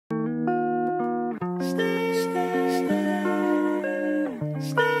I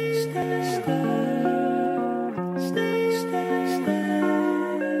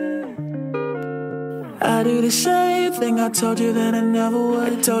do the same thing I told you that I never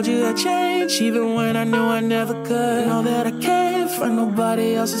would. I told you I'd change even when I knew I never could. Know that I can't find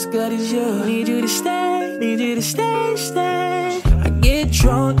nobody else as good as you. Need you to stay, need you to stay, stay. I get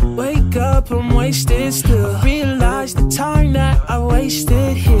drunk, wake up, I'm wasted still. Realize the time that I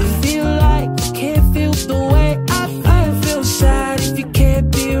wasted here. Feel like you can't feel the way I feel sad if you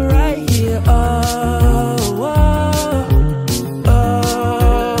can't be right here. Oh, oh, oh,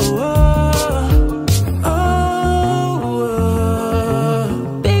 oh,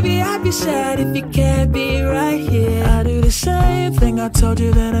 oh. Baby, I'd be sad if you can't be right here. I do the same thing I told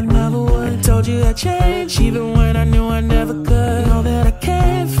you that I never would. I told you I'd change even when I knew I never could. Know that I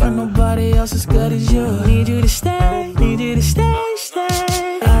can't find nobody else as good as you. Need you to stay, need you to stay, stay.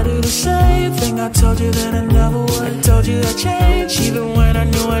 I do the same thing I told you that I never would. I told you I'd change even when I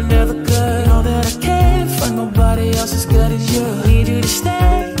knew I never could. Know that I can't find nobody else as good as you. Need you to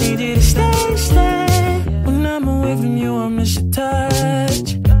stay, need you to stay, stay. When I'm away from you, I miss your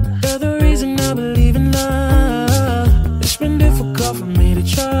touch. You're the reason I believe in love. It's been difficult for me to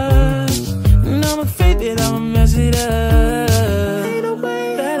trust, and I'm afraid that I'ma mess it up. Ain't no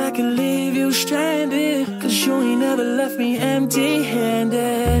way that I can leave you stranded, cause you ain't never left me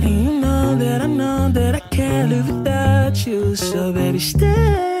empty-handed. And you know that I can't live without you. So baby,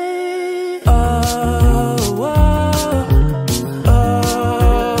 stay. Oh, oh, oh,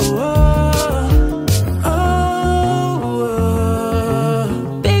 oh, oh,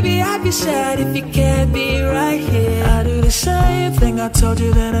 oh. Baby, I'd be sad if you can't be right here. I do the same thing I told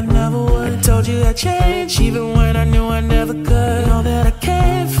you that I never would. I told you I'd change even when I knew I never could. Know that I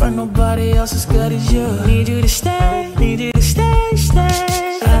can't find nobody else as good as you. Need you to stay, need you to stay, stay.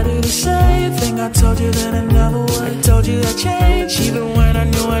 I do the same thing I told you that I never would. I told you I'd change even when I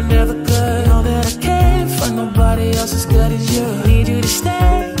knew I never could. Know that I can't find nobody else as good as you. Need you to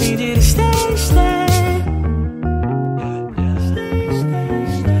stay, need you to stay, stay.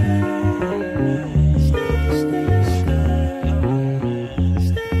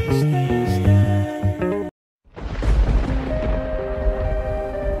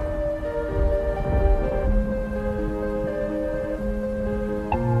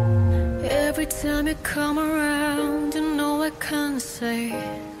 Every time you come around, you know I can't say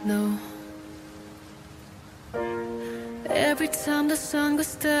no. Every time the sun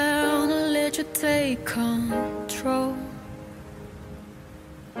goes down, I let you take control.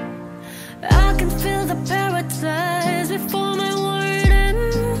 I can feel the paradise before my word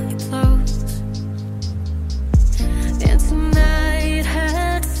implodes. And tonight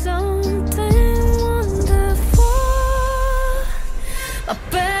had something wonderful. My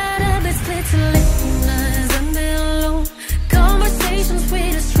bad habits lead to late nights and be alone. Conversations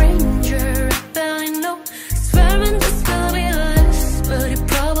with a stranger I barely know. Swearing this will be less, but it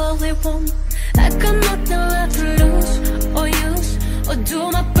probably won't. I got nothing left to lose or use or do.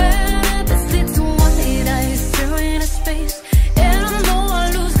 My bad habits lead to white eyes staring into space. And I know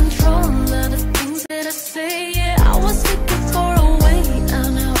I lose control of the things that I say. Yeah, I was looking for a way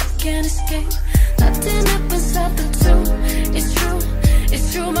and now I can't escape. Nothing happens after two. It's true, it's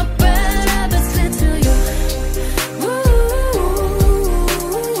true. My bad habits lead to you.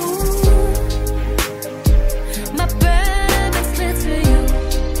 My bad habits lead to you.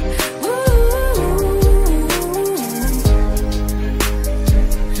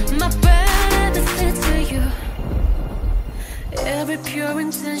 My bad habits lead to you. Every pure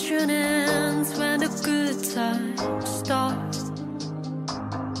intention ends when the good times start.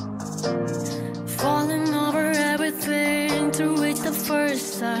 Falling over everything to reach the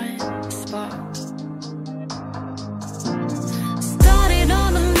first time spark. Started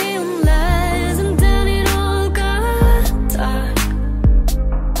on the neon lights and then it all got dark.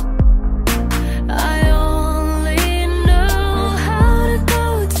 I only know how to go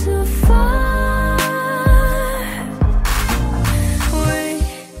too far. We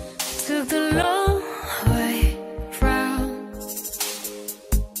took the long way round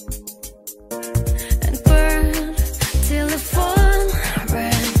and burned till the fun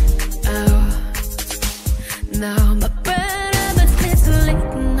ran out. Now my bad habits lead to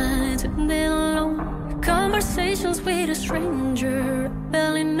late nights and being alone. Conversations with a stranger I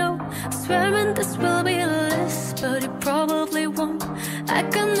barely know. Swearing this will be less, but it probably won't. I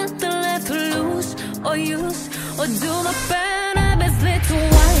got nothing left to lose or use or do. My bad habits lead to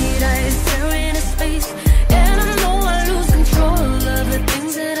white eyes staring into space. And I know I lose control of the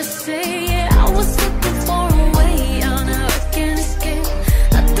things that I say. Yeah, I was looking for a way out, now I can't escape.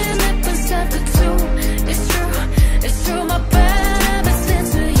 Nothing happens after two.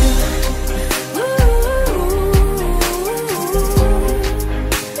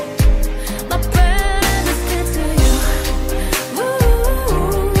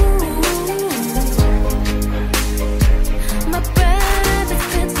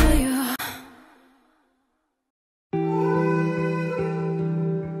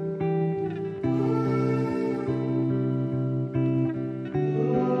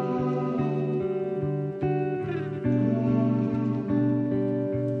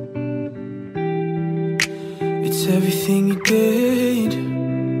 It's everything you did,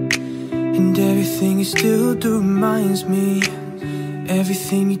 and everything you still do reminds me.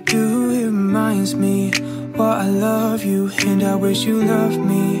 Everything you do, it reminds me why I love you, and I wish you loved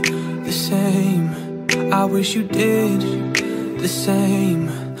me the same. I wish you did the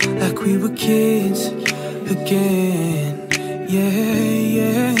same, like we were kids again. Yeah,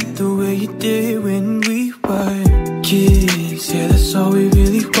 yeah, the way you did when we were kids. Yeah, that's all we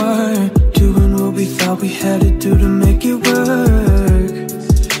really were, doing what we thought we had to do to make it work.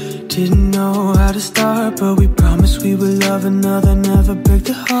 Didn't know how to start, but we promised we would love another, never break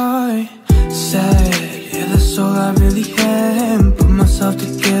the heart. Sad, yeah, that's all I really am. Put myself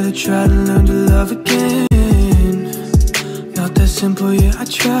together, try to learn to love again. Not that simple, yeah, I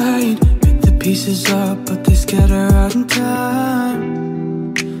tried. Pick the pieces up, but they scatter out in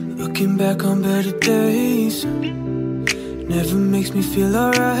time. Looking back on better days never makes me feel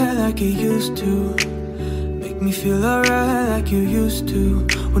alright like it used to. Make me feel alright like you used to.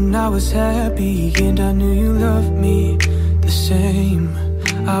 When I was happy and I knew you loved me the same.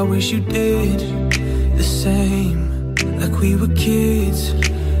 I wish you did the same, like we were kids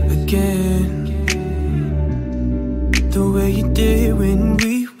again. The way you did when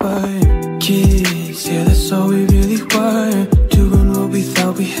we were kids. Yeah, that's all we really were, doing what we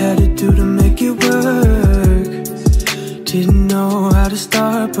thought we had to do to make it work. Didn't know how to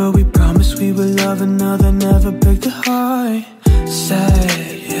start, but we promised we would love another, never break the heart. Sad,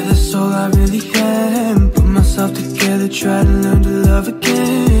 yeah, that's all I really am. Put myself together, try to learn to love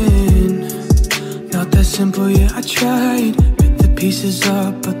again. Not that simple, yeah, I tried. Pick the pieces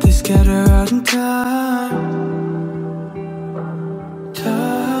up, but they scatter out in time.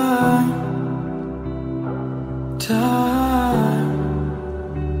 Time.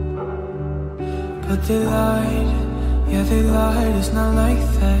 But they lied, yeah, they lied, it's not like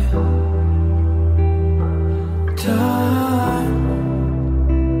that. Time.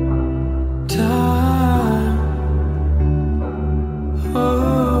 Oh,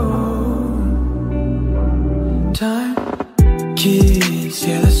 time. Kids,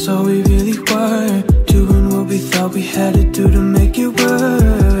 yeah, that's all we really were, doing what we thought we had to do to make it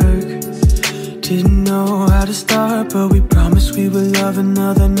work. Didn't know how to start, but we promised we would love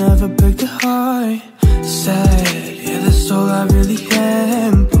another, never break the heart. Sad, yeah, that's all I really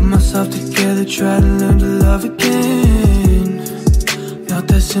am. Put myself together, try to learn to love again. Not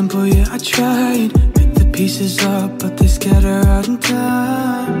that simple, yeah, I tried. Pick the pieces up, but they scatter out in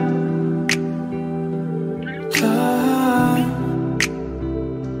time. Time.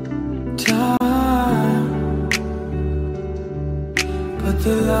 But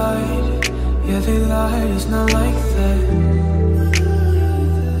they lied, yeah, they lied, it's not like that.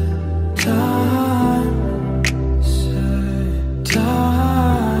 Time, say,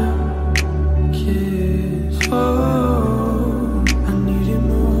 time, kiss. Oh, I needed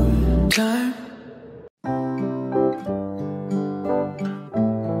more time.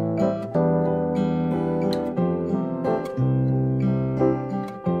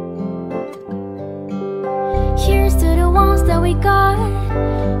 Here's to the ones that we got.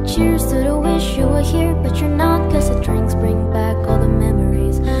 Cheers to the wish you were here, but you're not. Cause the drinks bring back all the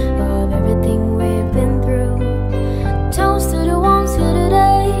memories of everything we've been through. Toast to the ones here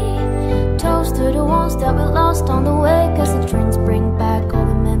today. Toast to the ones that we lost on the way. Cause the drinks bring back all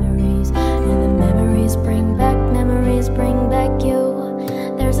the memories, and the memories bring back you.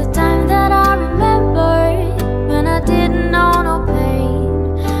 There's a time that I remember when I didn't know no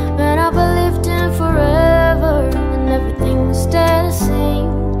pain, when I believed in forever, and everything would stay the same.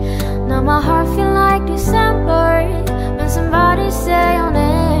 Now my heart feel like December when somebody say your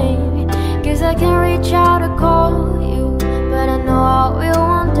name. Cause I can't reach out to call you, but I know I will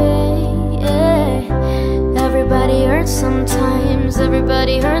one day, yeah. Everybody hurts sometimes,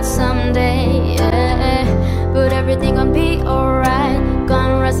 everybody hurts someday, yeah. But everything gon' be alright.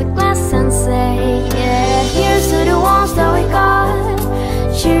 Gonna raise a glass and say, yeah. Here's to the ones that we got.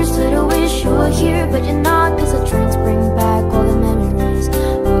 Cheers to the wish you were here, but you're not. Cause the drinks bring back all the memories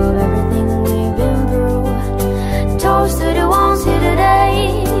of everything we've been through. Toast to the ones here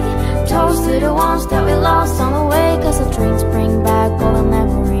today. Toast to the ones that we lost on the way. Cause the drinks bring back all the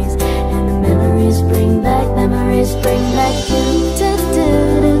memories, and the memories bring back you.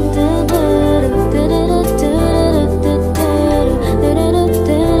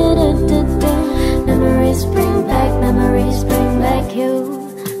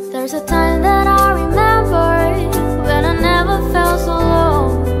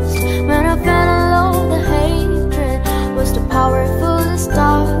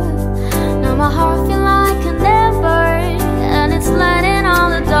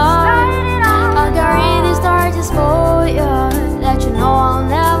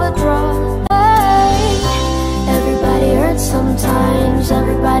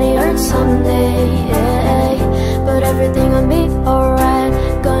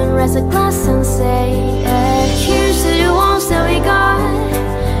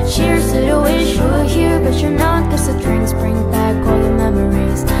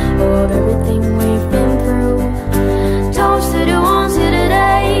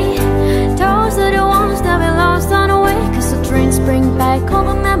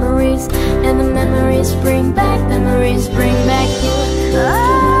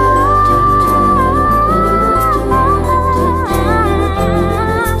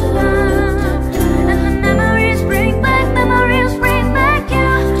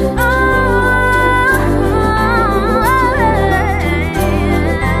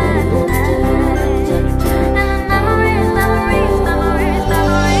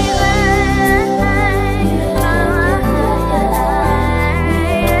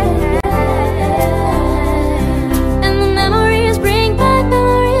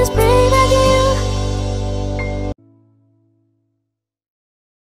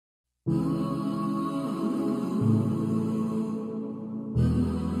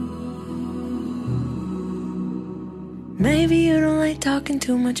 Maybe you don't like talking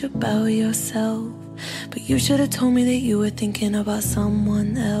too much about yourself, but you should have told me that you were thinking about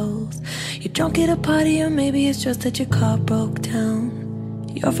someone else. You're drunk at a party, or maybe it's just that your car broke down.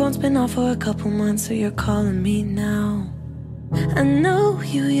 Your phone's been off for a couple months, so you're calling me now. I know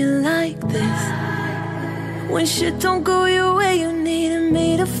you like this. When shit don't go your way, you needed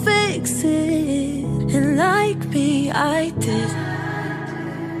me to fix it. And like me, I did,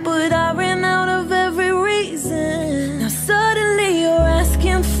 but I ran out of every reason. Now suddenly you're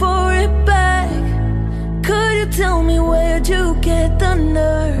asking for it back. Could you tell me where'd you get the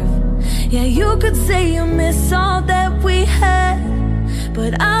nerve? Yeah, you could say you miss all that we had,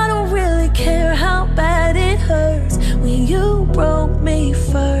 but I don't really care how bad it hurts when you broke me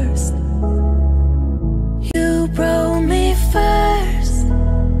first. You broke me first.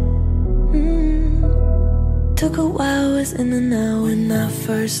 Took a while, was in the now when I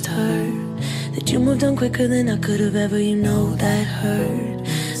first heard that you moved on quicker than I could have ever, you know that hurt.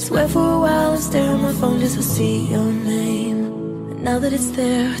 Swear for a while I'm staring at my phone just to see your name. And now that it's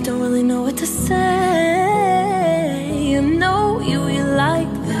there, I don't really know what to say. You know you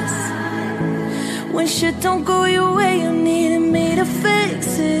like this. When shit don't go your way, you needed me to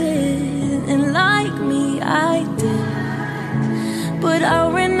fix it. And like me, I did, but I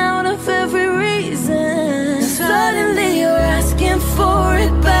ran out of every reason. Suddenly you're asking for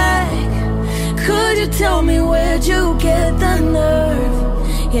it back. Could you tell me where'd you get the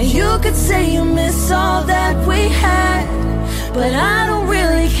nerve? Yeah, you could say you miss all that we had, but I don't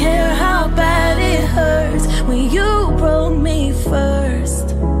really care how bad it hurts when you broke me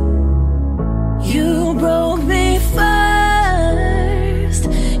first. You broke me first.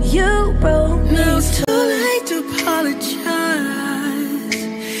 You broke me. Now it's too late to apologize.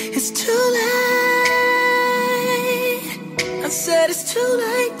 It's too late. I said it's too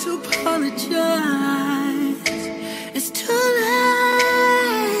late to apologize. It's too late.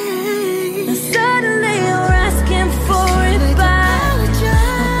 Now suddenly you're asking for it back.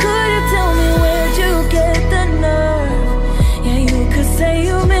 Now could you tell me where'd you get the nerve? Yeah, you could say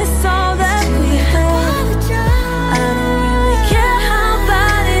you miss all that we had. I don't really care how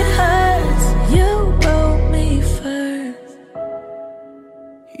bad it hurts. You broke me first.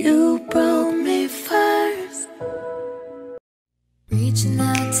 You broke me first. Reaching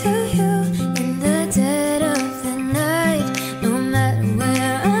out to you in the dead of the night. No matter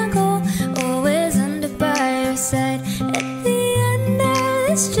where I go, always under by your side. At the end of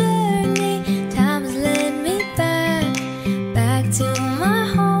this journey, time has led me back to my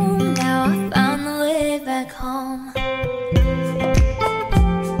home. Now I found the way back home.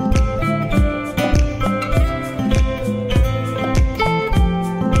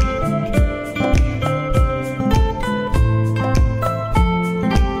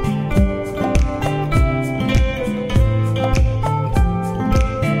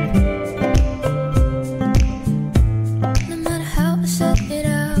 No matter how I shut it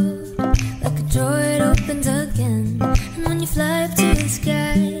out, like a drawer it opens again. And when you fly up to the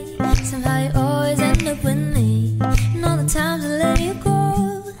sky, somehow you always end up with me. And all the times I let you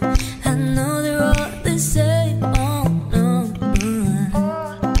go, I know they're all the same. Oh no,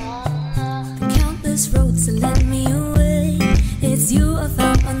 the countless roads that led me away, it's you I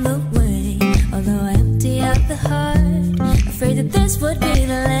found on the way. Although empty at the heart, afraid that this would be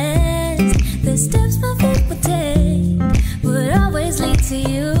the last. The steps my feet would take would always lead to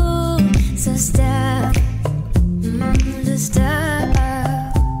you. So stop, just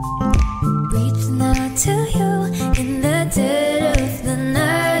stop. Reaching out to you in the dead of the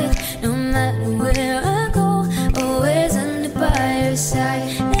night. No matter where I go, always under by your side.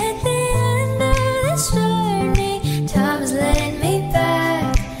 At the end of this journey, time has led me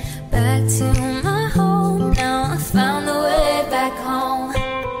back to my home. Now I found the way back home.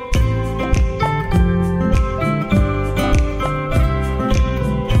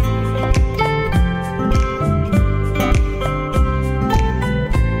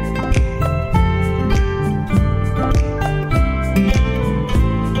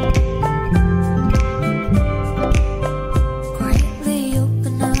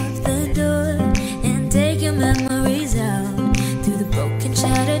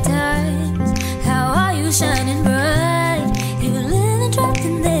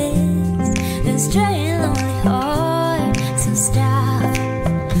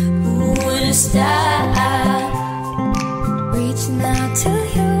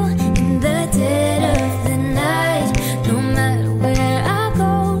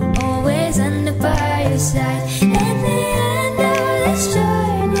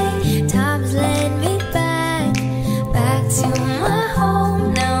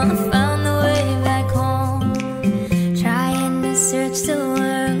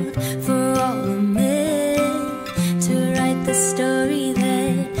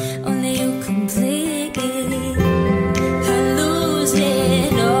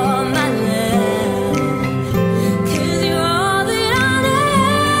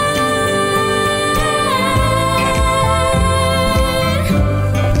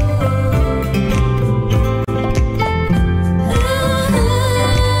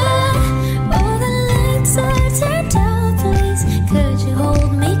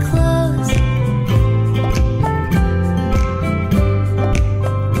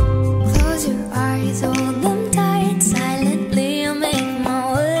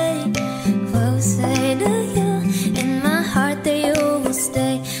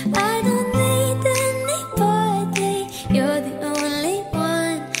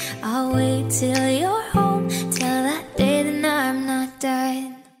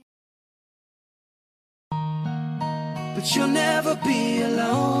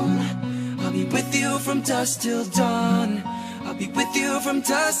 from dusk till dawn. I'll be with you from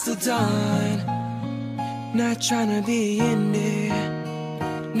dusk till dawn. Not tryna be in there,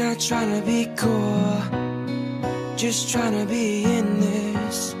 not tryna be cool, just tryna be in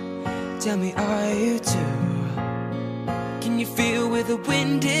this. Tell me, are you too? Can you feel where the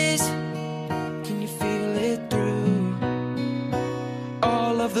wind is? Can you feel it through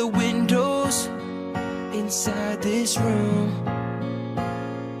all of the windows inside this room?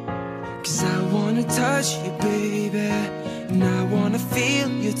 'Cause I wanna touch you, baby, and I wanna feel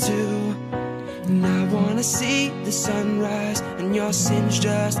you too. And I wanna see the sunrise and your sins,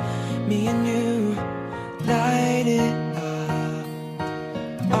 just me and you. Light it up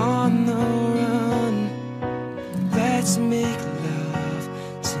on the run. Let's make love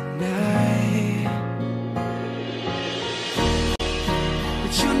tonight.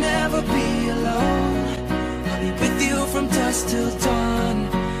 But you'll never be alone. I'll be with you from dusk till dawn.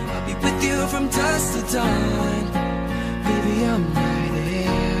 I'll be with you from dusk till dawn. Baby, I'm right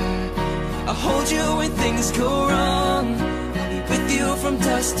here. I'll hold you when things go wrong. I'll be with you from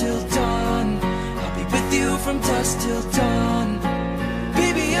dusk till dawn. I'll be with you from dusk till dawn.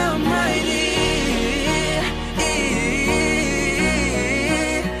 Baby, I'm right here.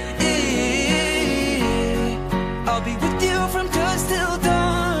 I'll be with you from dusk till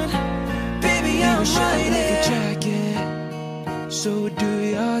dawn. Baby, I'm right here. Like a jacket, so do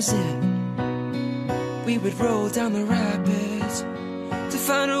yours in. We would roll down the rapids to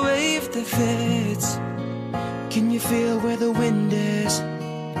find a wave that fits. Can you feel where the wind is?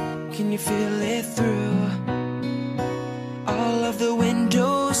 Can you feel it through all of the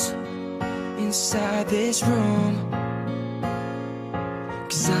windows inside this room?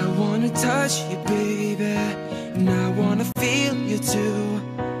 'Cause I wanna touch you, baby, and I wanna feel you too.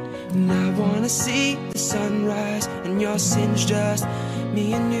 And I wanna see the sunrise and your sins, just me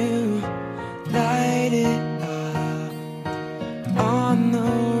and you. Light it up on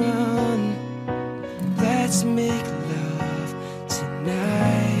the run. Let's make love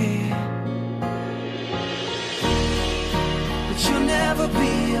tonight. But you'll never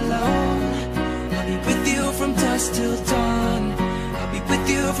be alone. I'll be with you from dusk till dawn. I'll be with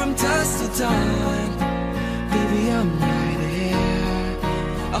you from dusk till dawn. Baby, I'm right here.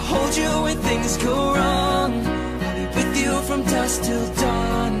 I'll hold you when things go wrong. I'll be with you from dusk till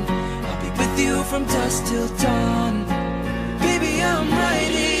dawn. I'll be with you from dusk till dawn. Baby, I'm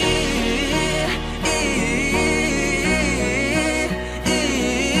right here.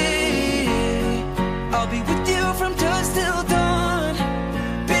 I'll be with you from dusk till dawn.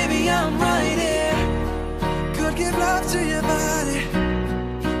 Baby, I'm right here. Could give love to your body,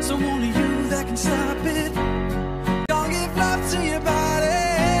 so only you that can stop it. Don't give love to your body,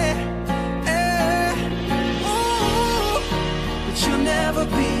 ooh. But you'll never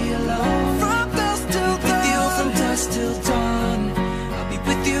be alone. From dusk till dawn. With you from dusk till dawn. I'll be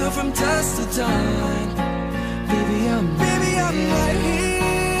with you from dusk till dawn. Baby, I'm right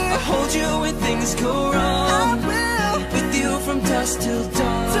here. I'll hold you when things go wrong. I will. I'll be with you from dusk till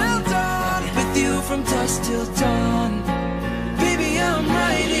dawn. I'll be with you from dusk till dawn. Baby, I'm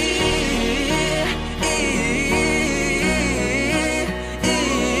right here.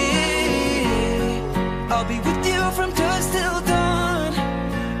 I'll be with you from dusk till dawn.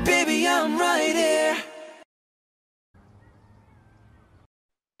 Baby, I'm right here.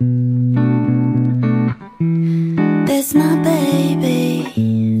 That's my baby,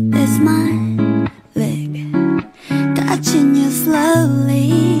 that's my leg, touching you slowly.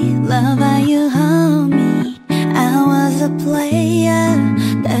 Love how you hold me. I was a player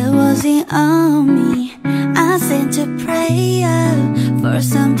that wasn't on me. I sent a prayer for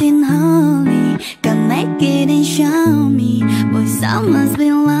something holy. God make it and show me, boy, someone's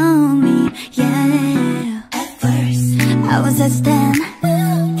been lonely. Yeah. At first I was a stand,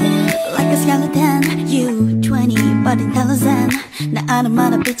 like a skeleton. You 20, but intelligent. Now I don't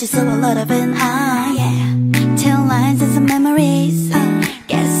mind a bitch, so a lot of it. Ah, yeah. Tell lines and some memories.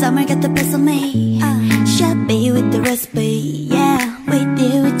 Guess summer got the best of me. Shabby with the recipe. Yeah, with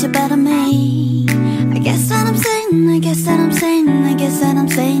you, it's better me. I guess what I'm saying, I guess what I'm saying, I guess what I'm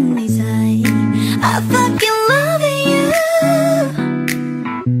saying is I fucking love you.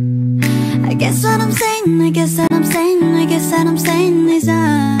 I guess what I'm saying, I guess what I'm saying, I guess what I'm saying is I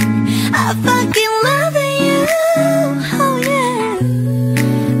fucking love you. Oh yeah.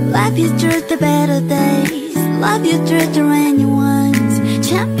 Love you through the better days, love you through the rainy ones.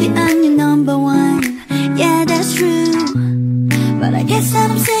 Champion, you number one. Yeah, that's true. But I guess what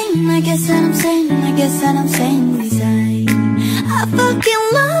I'm saying, I guess what I'm saying, I guess what I'm saying is I fucking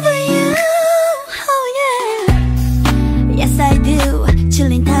love you. Oh yeah. Yes I do.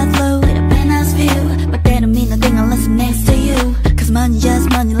 Chilling top flow with a penthouse view.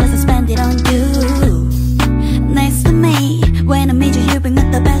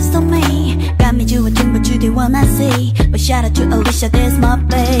 is my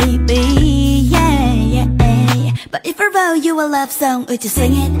baby, yeah, yeah. But if I wrote you a love song, would you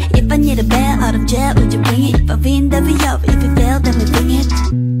sing it? If I need a bed out of jail, would you bring it? If I win, then we up. If you fail, then we bring it.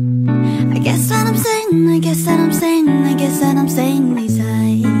 I guess what I'm saying, I guess what I'm saying, I guess what I'm saying is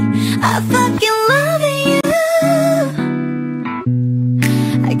I fucking love you.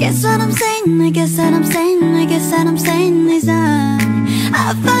 I guess what I'm saying, I guess what I'm saying, I guess what I'm saying is I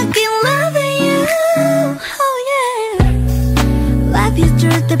fucking love you. Oh yeah. Love you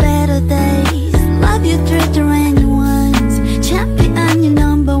through the better days, love you through the rainy ones. Champion, you're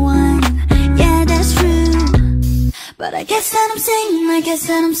number one, yeah that's true. But I guess what I'm saying, I guess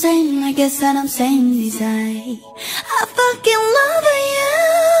what I'm saying, I guess what I'm saying is I fucking love you.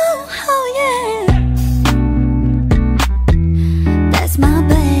 Oh yeah. That's my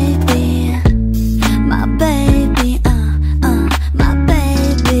baby, my baby, my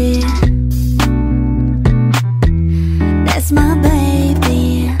baby. That's my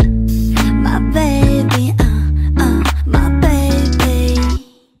baby, my baby, my baby.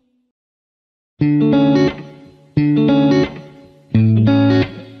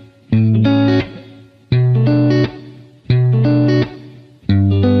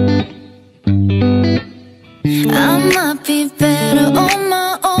 I might be better on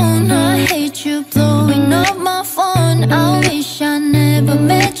my own. I hate you blowing up my phone. I wish I never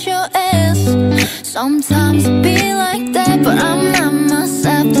met your ass. Sometimes it be like that, but I'm not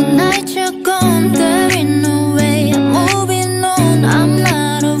myself the night you're gone. There ain't no way I'm moving on. I'm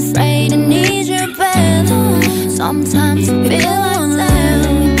not afraid, I need your bed. Sometimes it be like that.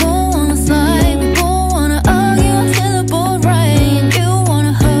 We both wanna fight, we both wanna argue until the boat right. And you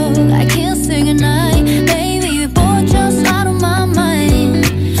wanna hug, I can't say goodnight. Baby, we both just out of my mind.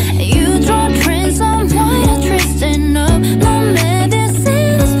 And you draw trends on why I twisting up. My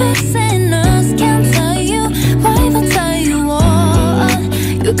medicine is fixing us. Can't tell you why, but tell you what.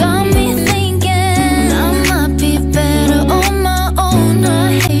 You got me thinking I might be better on my own.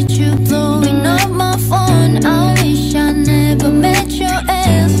 I hate you blowing up my phone. I wish I never met your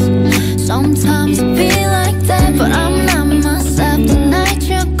ass. Sometimes it be like that, but I'm not myself the night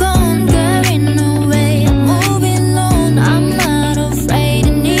you're gone. There ain't no way I'm moving alone. I'm not afraid, I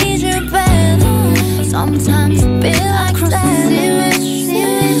need your bed. Sometimes it be like that.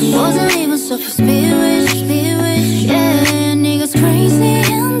 Wasn't even supposed to be rich, yeah. Niggas crazy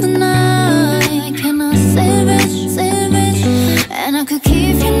in the night. I cannot say rich, and I could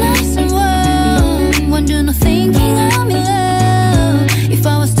keep you nice and warm. When you're not thinking I'm in love. If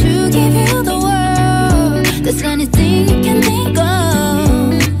I was to give you the world, there's anything you can think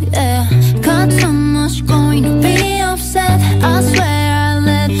of, yeah. Got so much going to be upset. I swear I'll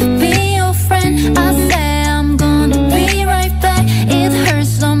let it be your friend. I say I'm gonna be right back. It hurts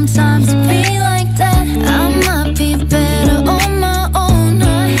sometimes to be like that. I might be better on my own.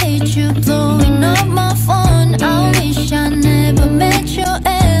 I hate you blowing up my phone. I wish I never met your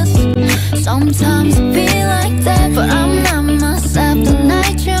ass. Sometimes it be like that, but I'm not myself the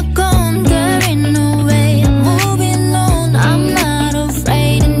night you're gone. There ain't no way I'm moving alone. I'm not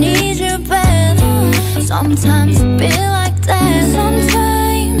afraid, I need your bed. Sometimes it be like that.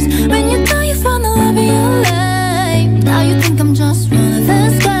 Sometimes when you thought you found the love of your life, now you think I'm just one of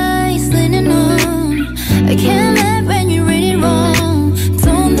those guys leaning on. I can't let when you read it wrong.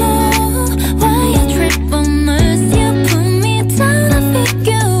 Don't know why I trip on us. You put me down, I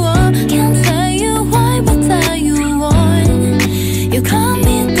figure out. Can't tell you why, but tell you what. You got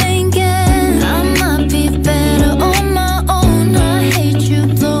me thinking I might be better on my own. I hate you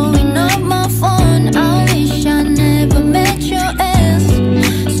blowing up my phone. I wish I never met your ass.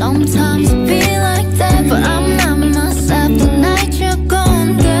 Sometimes it be like that, but I'm not myself the night you're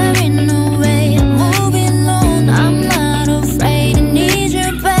gone. There ain't no way I'm moving alone. I'm not afraid, I need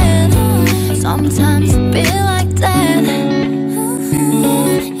your bed. Sometimes it be like that.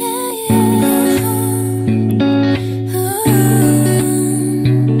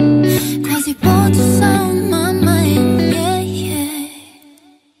 Cause you both just on my mind, yeah.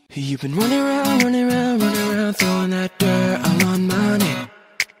 You've been running around, throwing that dirt all on my name.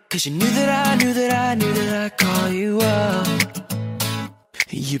 Cause you knew that I'd call you up.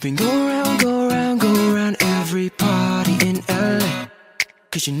 You've been go around every party in LA.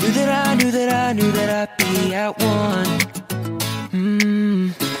 Cause you knew that I'd be at one.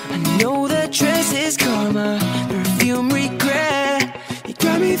 I know that dress is karma, perfume regret. You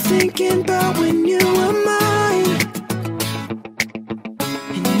got me thinking about when you were mine.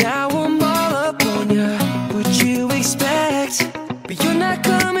 And now I'm all up on ya. What you expect? But you're not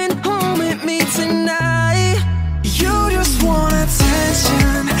coming home with me tonight. You just want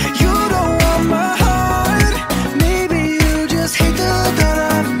attention. You don't want my heart. Maybe you just hate the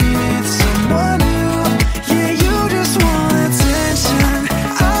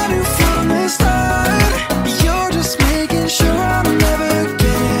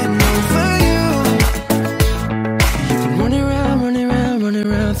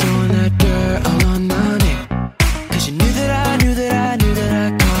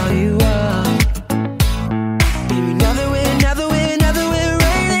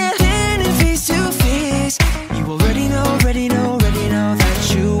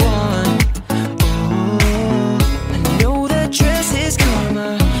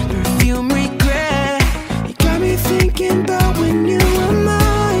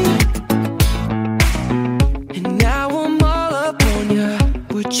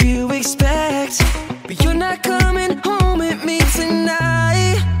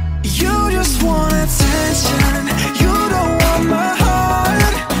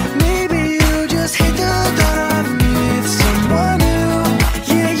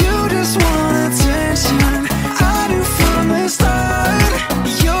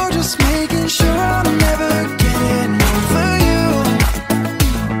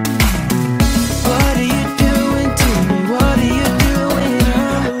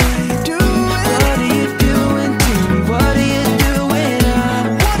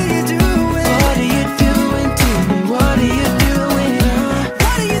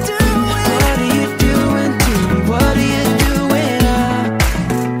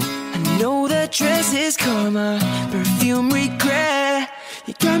are my perfume regret.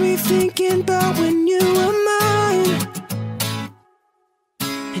 You got me thinking about when you were mine,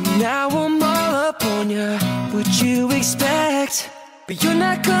 and now I'm all up on you. What you expect? But you're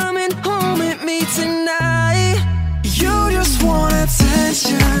not coming home with me tonight. You just want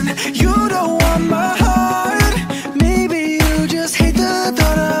attention, you don't want my heart. Maybe you just hate the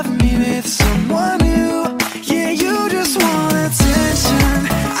thought of me with someone new. Yeah, you just want attention,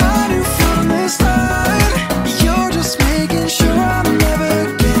 I knew from the start. You're just making sure I'm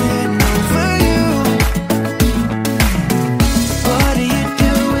never getting over you. What are you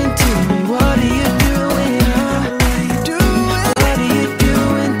doing to me? What are you doing, huh? What are you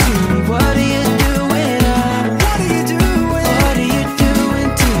doing to me? What are you doing, huh? What are you doing? What are you doing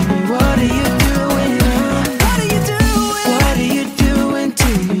to me? What are you doing, huh? What are you doing? What are you doing to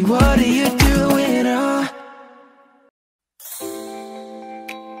me? What are you doing, huh?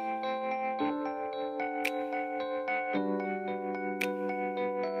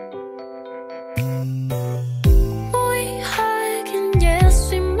 We hug and yes,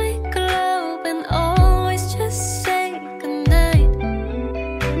 we make love and always just say goodnight.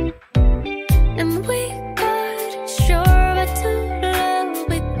 And we got sure about to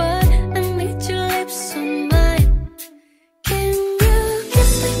love it, but I need your lips on mine. Can you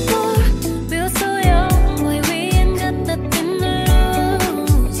kiss me more? We're so young, we ain't got nothing to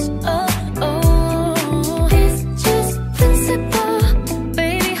lose. Oh, oh, it's just principle.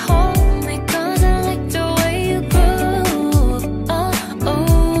 Baby, hold me, 'cause I like the way you groove. Oh, oh,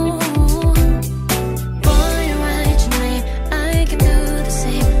 boy, write your name, I can do the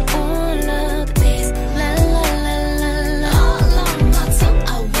same. All of the days, la la la la la. All on my tongue,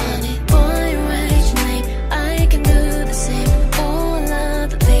 I want it. Boy, write your name, I can do the same. All of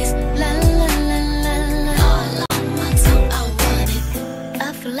the days, la la la la la. All on my tongue, I want it. I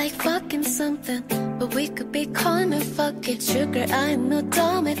feel like fucking something, but we could be calling it fuck it. Sugar, I know,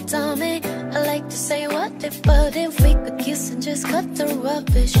 dummy, dummy. I like to say what if, but if we could kiss and just cut the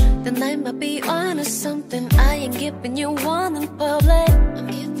rubbish, then I might be on to something. I ain't giving you one in public, I'm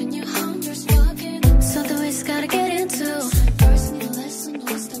giving you hundreds fucking. Something we just gotta get into. First need a lesson,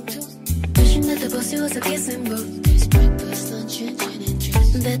 wisdom too. Wishing that the pussy was a kissing booth. There's breakfast, lunch, and gin and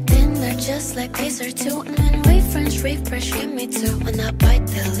juice. The dinner just like dessert too. And then we French refresh, give me two. When I bite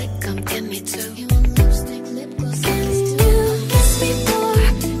the lip, come get me two. You want lipstick, lip gloss, can you kiss me more?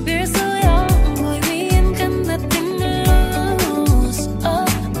 We're so young, boy, we ain't got nothing to lose. Oh,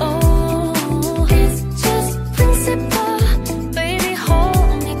 oh, it's just principle. Baby,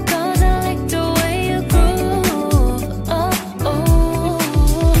 hold me, 'cause I like the way you groove. Oh, oh,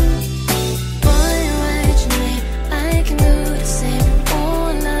 boy, write your name, I can do the same.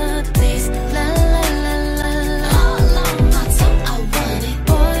 All of the days, la la la la la. All on my tongue, I want it.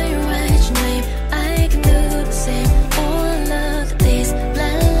 Boy, write your name, I can do the same. All of the days, la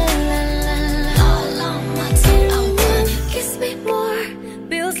la la la la. All on my tongue, I want it. Kiss me more,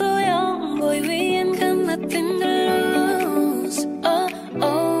 feel so young, boy, we ain't got nothing to lose. Oh,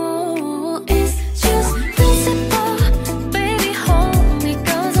 oh, it's just principle. Baby, hold me,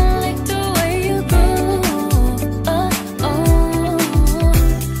 'cause I like the way you groove. Oh, oh,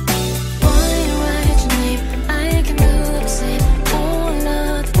 boy, write your name, I can do the same. All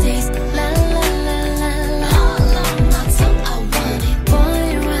of the days, la la la la la. All on my tongue, I want it. Boy,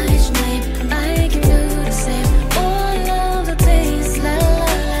 write your name, I can do the same. All of the days, la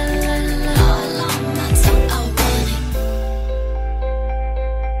la la la la. All on my tongue, I want it.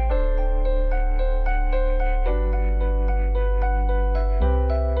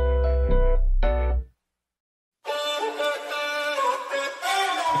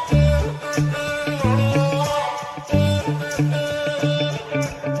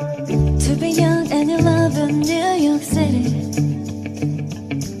 To be young and in love in New York City.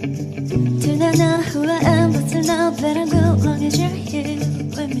 Do not know who I am, but to know that I'm good long as you're here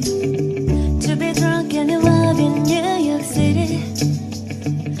with me. To be drunk and in love in New York City.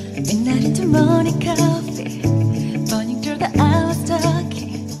 Midnight into morning coffee, burning through the hours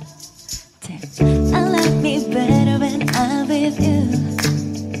talking. Damn, I like me better when I'm with you.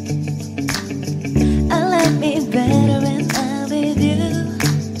 I like me better when I'm with you.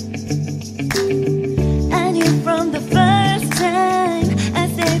 I knew from the first time, I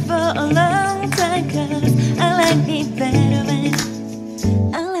stayed for a long time, 'cause I like me better when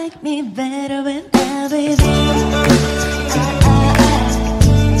I'm with you.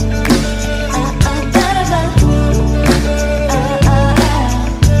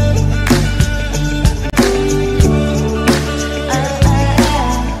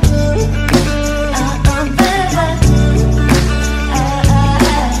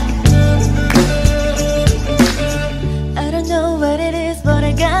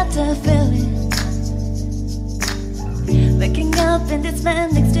 having this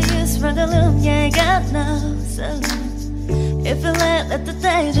man next to you struggling, yeah, God knows. So if you let the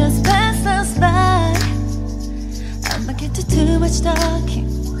day just pass us by, I might get to too much talking.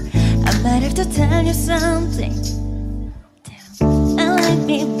 I might have to tell you something. Damn. I like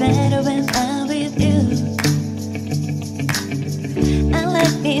me better when I'm with you. I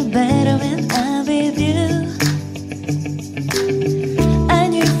like me better when I'm with you. I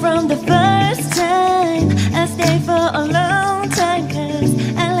knew from the first time I stayed for a long time, 'cause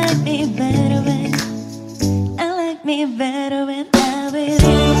I like me better when I'm with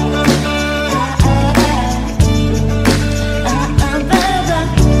you.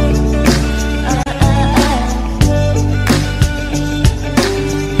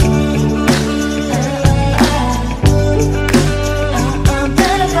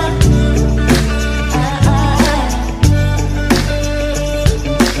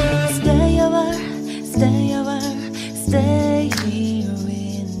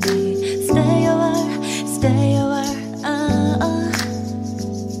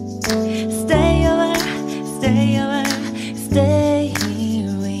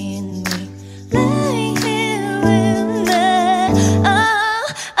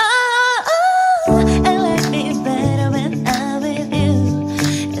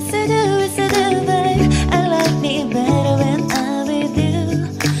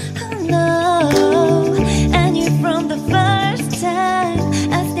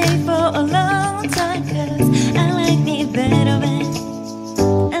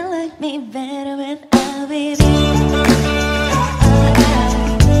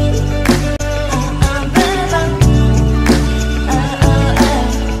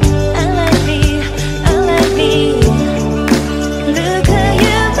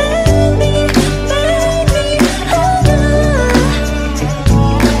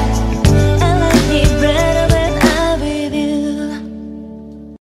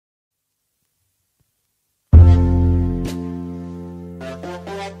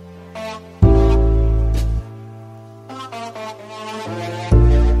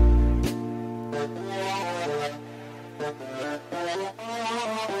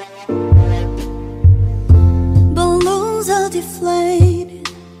 Balloons are deflated,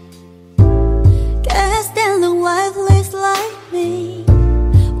 cast in the wildest like me.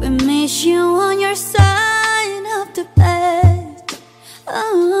 We miss you on your side of the bed.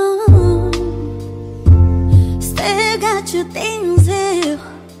 Oh, still got your things here.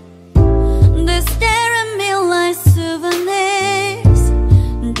 They're staring me like souvenirs.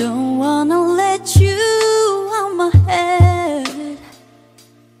 Don't wanna let you on my head.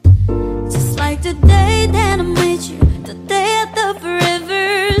 Just like the day that I met you, the day I thought forever.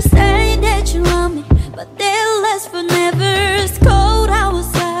 Say that you love me, but they last forever. It's cold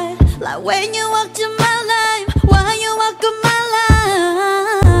outside, like when you walked in my life. Why you walk in my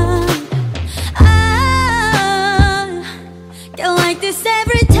life? I get like this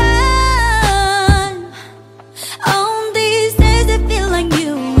every time. On these days I feel like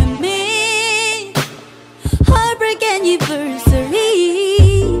you and me. Heartbreak anniversary.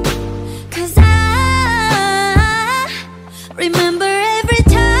 'Cause I remember every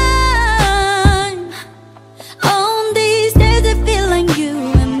time. On these days I feel like you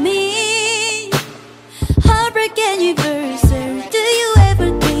and me. Heartbreak anniversary. Do you ever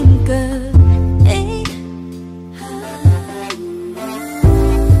think of me?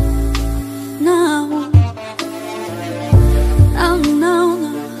 No. Oh no,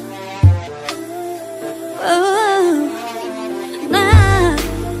 no. Oh, nah.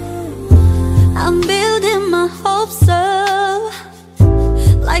 I'm building my hopes up,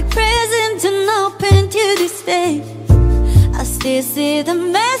 like presents and open to this day. I still see the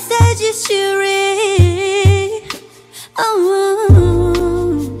messages you read. Oh,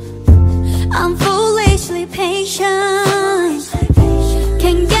 I'm foolishly patient,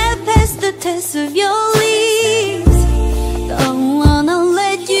 can't get past the test of your leaves. Don't wanna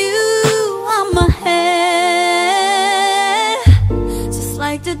let you on my head. Just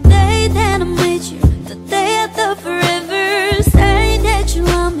like the day that I met you, the day I thought forever. Say that you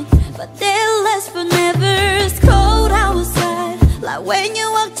love me, but they last forever. It's cold outside, like when you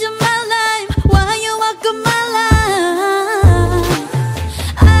walked in my life. Why you walk in my life?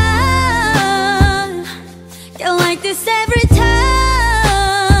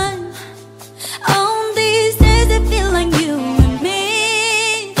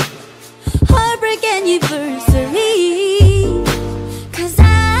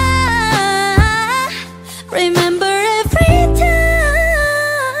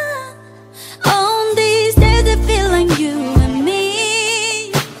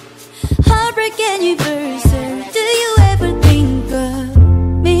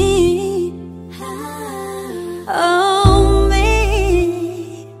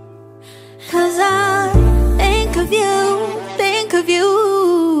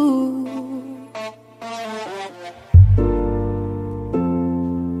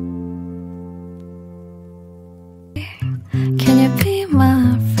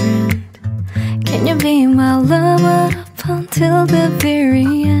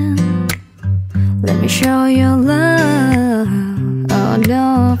 show you love. Oh,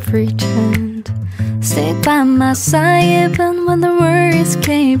 don't pretend. Stick by my side even when the world is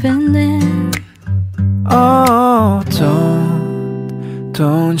caving in. Oh,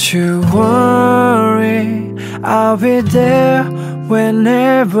 don't you worry, I'll be there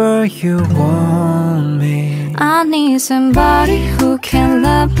whenever you want me. I need somebody who can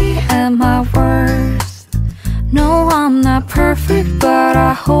love me at my worst. No, I'm not perfect, but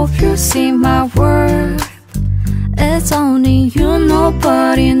I hope you see my worth. It's only you,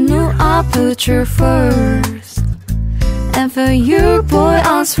 nobody knew I put you first. And for you, boy,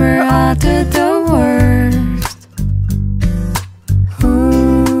 I swear I did the worst.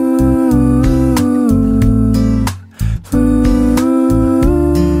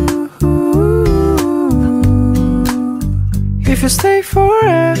 If you stay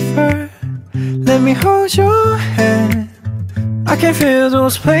forever, let me hold your hand. I can feel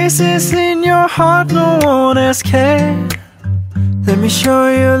those places in your heart no one else can. Let me show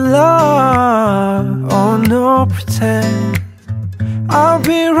you love, oh no pretend. I'll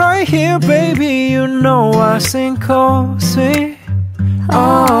be right here, baby, you know I sing closely.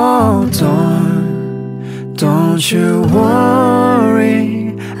 Oh, don't you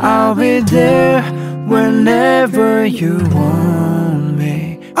worry, I'll be there whenever you want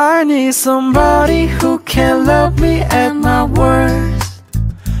me. I need somebody who can love me at my worst.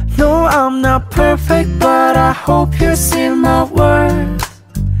 No, I'm not perfect, but I hope you see my worth.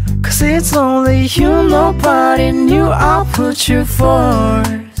 Cause it's only you, nobody knew I put you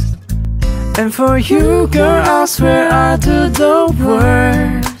first. And for you, girl, I swear I do the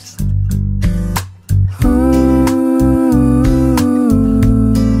worst.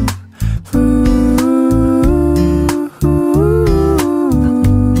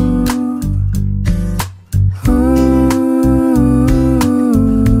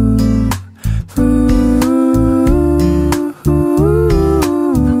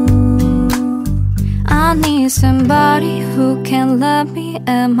 Somebody who can love me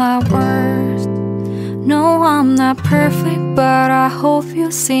at my worst. No, I'm not perfect, but I hope you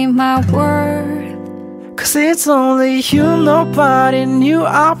see my worth. Cause it's only you, nobody knew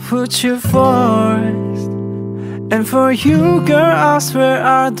I put you first. And for you, girl, I swear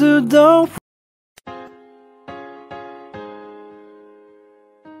I do the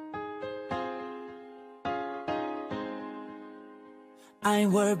I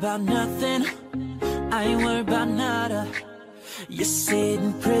ain't worried about nothing, I ain't worried about nada. You're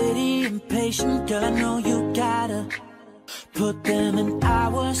sitting pretty impatient, girl, I know you gotta put them in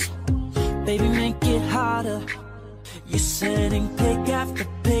hours, baby, make it harder. You're sending pic after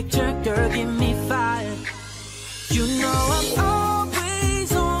picture, girl, get me fired. You know I'm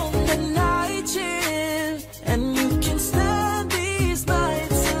always on the night shift, and you can stand these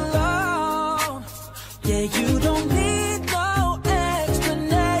nights alone. Yeah, you don't need no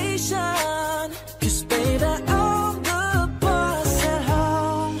explanation, cause baby, I'm the boss at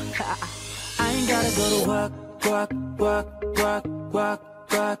home. I ain't gotta go to work,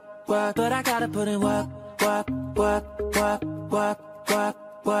 but I gotta put in work.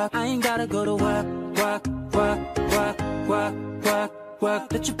 I ain't gotta go to work.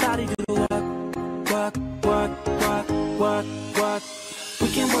 Let your body do the work. We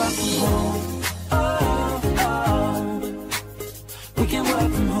can work from home. Oh. We can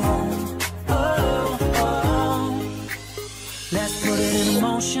work from home. Oh. Let's put it in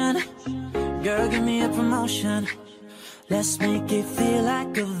motion. Girl, give me a promotion. Let's make it feel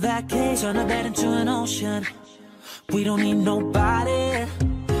like a vacation. Turn a bed into an ocean. We don't need nobody,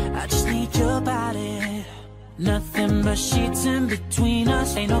 I just need your body. Nothing but sheets in between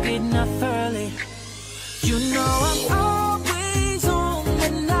us, ain't no getting up early. You know I'm always on the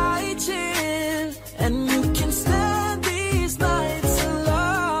night shift, and you can stand these nights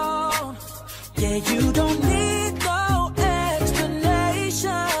alone. Yeah, you don't need no explanation,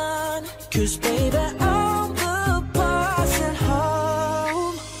 cause baby, I'm the boss at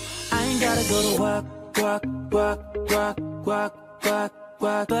home. I ain't gotta go to work,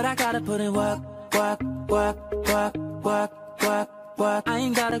 but I gotta put in work. I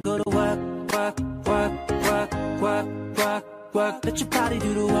ain't gotta go to work. Let your body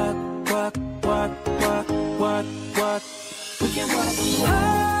do the work. We can work from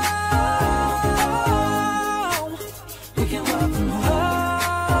home. We can work from home.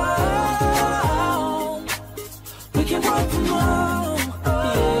 We can work from home.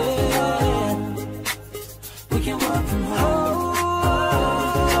 Yeah. We can work from home.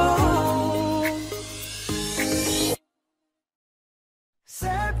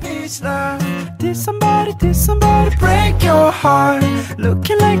 Savage love. Did somebody break your heart?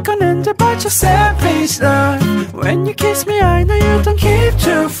 Looking like an angel but you're savage love. When you kiss me I know you don't keep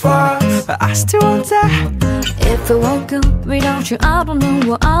too far, but I still want that. If I woke up without you, I don't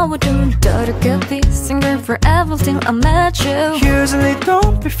know what I would do. Gotta get this single forever till I met you. Usually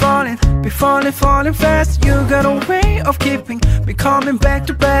don't be falling fast. You got a way of keeping me coming back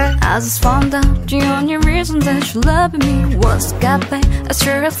to back. I just found out the only reason that you loving me was got back. I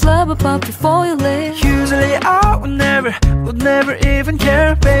sure have love about before you leave. Usually I would never even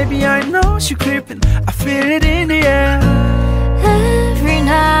care. Baby, I know you creeping, I feel it in the air. Every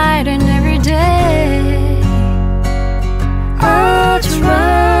night and every day I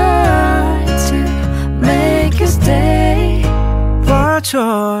try to make you stay, but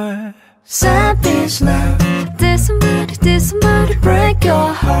you're savage love. Did somebody break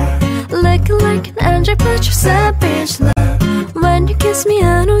your heart? Looking like an angel but you're savage love. When you kiss me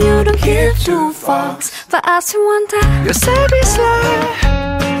I know you don't give two fucks, but I still want that. You're savage love.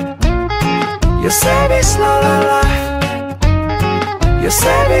 You're savage love. You're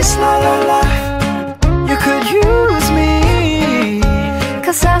savage love. You could use me,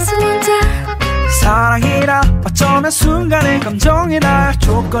 cause I still want that. 사랑이라 어쩌면 순간의 감정이라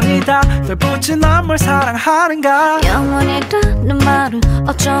조건이다. 널 붙인 난 뭘 사랑하는가. 영원이라는 말은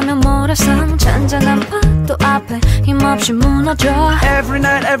어쩌면 모래성 잔잔한 파도 앞에 힘없이 무너져. Every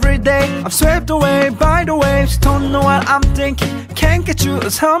night, every day I'm swept away by the waves. Don't know what I'm thinking, can't get you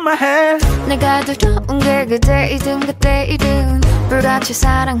out of my head. 내가 두려운 게 그대이든 그때이든 불같이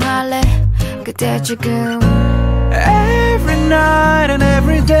사랑할래 그대 지금. Every night and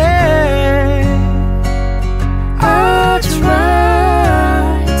every day I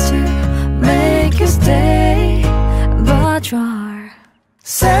try to make you stay, but you're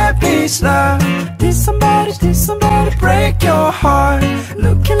savage love. Did somebody break your heart?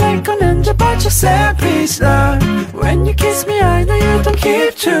 Looking like an angel but you're savage love. When you kiss me I know you don't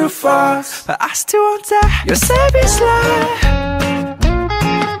keep too far, but I still want that. You're savage love.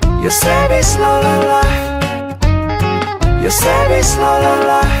 You're savage love. You're savage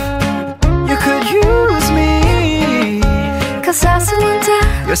love. You could use me, cause I still want that.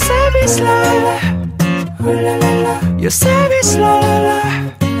 you're savage love. Ooh la la la. You're savage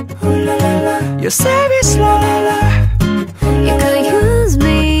love. Ooh la la la. You're savage love. You could use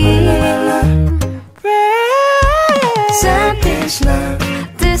me, savage love.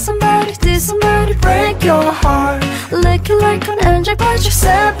 Did somebody break your heart? Looking like an angel but you're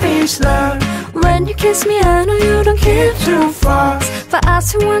savage love. When you kiss me I know you don't keep too far, but I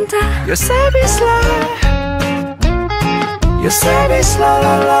still want that. You're savage love. You're savage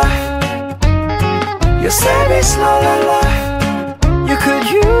love. You're savage love. You could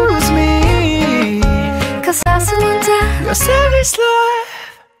use me, cause I still want that. you're savage love.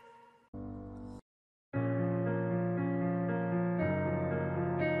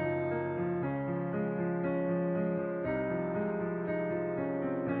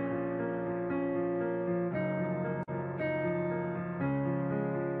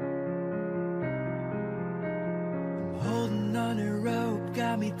 Holding on a rope,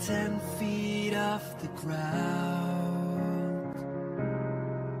 got me 10 feet off the ground.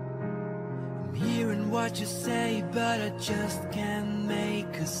 I'm hearing what you say, but I just can't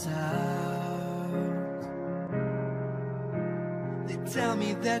make a sound. They tell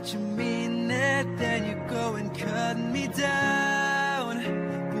me that you mean it, then you go and cut me down.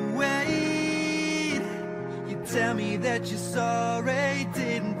 But wait, you tell me that you're sorry,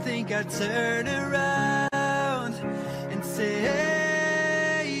 didn't think I'd turn around and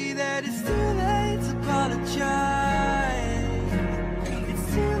say that it's too late to apologize. It's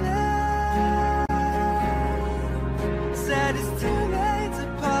too late. Said it's too late to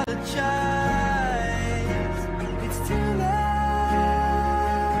apologize. It's too late.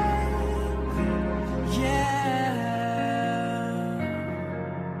 Yeah.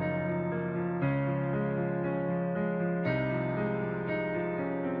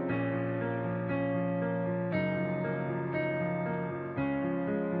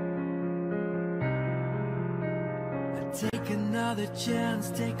 Take another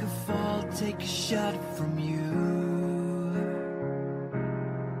chance, take a fall, take a shot from you.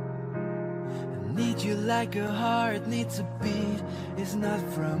 I need you like a heart needs a beat, it's not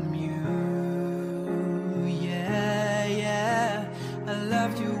from you. Yeah, yeah, I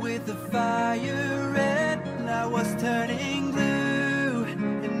loved you with the fire red, and I was turning blue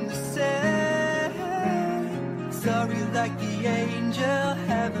in the sand. Sorry like the angel,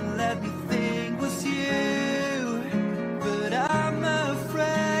 haven't let me think was you. But I'm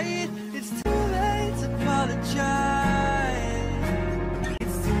afraid it's too late to apologize.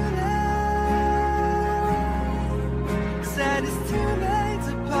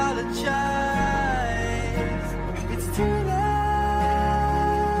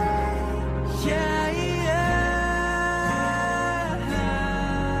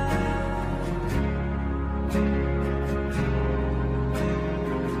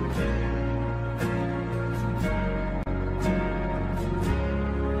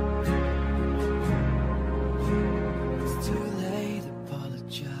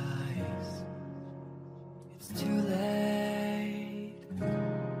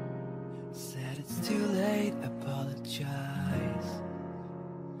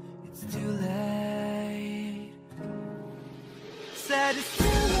 Said it's too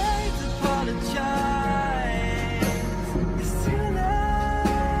late to apologize. It's too late.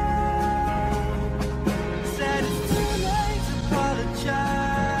 Said it's too late to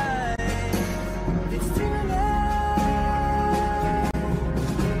apologize. It's too late.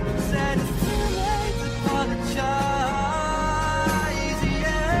 Said it's too late to apologize.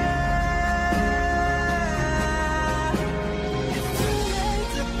 Yeah. It's too late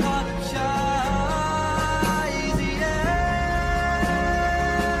to apologize. Yeah.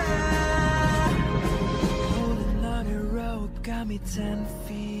 Holding on your rope got me 10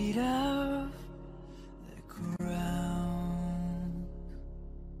 feet off the ground.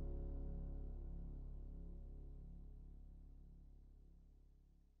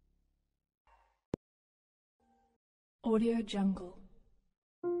 Audio Jungle.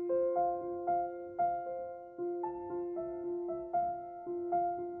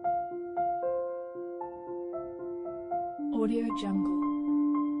 Audio Jungle.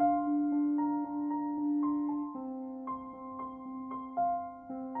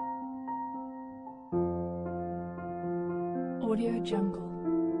 Audio Jungle.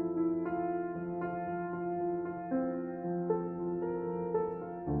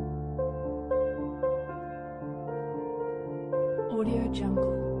 Audio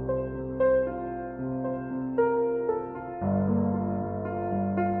Jungle.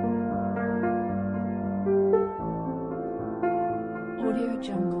 Audio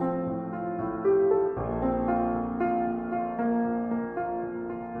Jungle.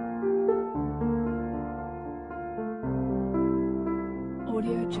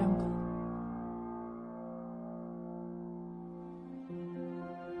 Audio Jungle.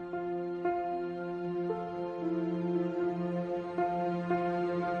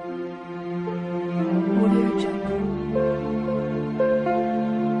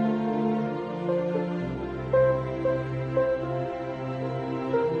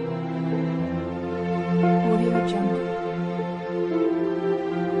 Audio Jungle. Audio Jungle.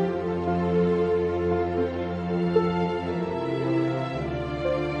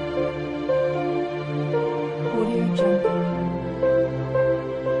 Audio Jungle.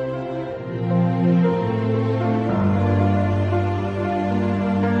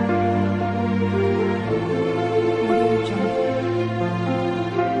 Audio Jungle.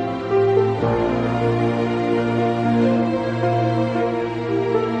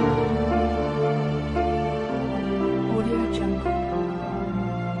 Audio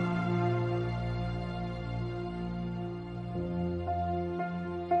Jungle.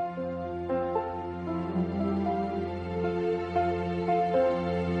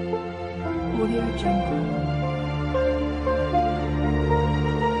 Audio Jungle.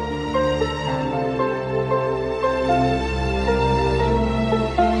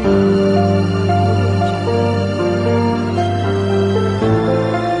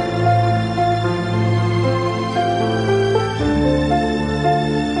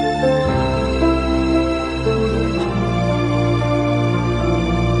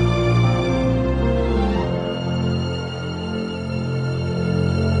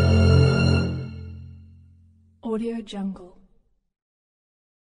 Audio Jungle.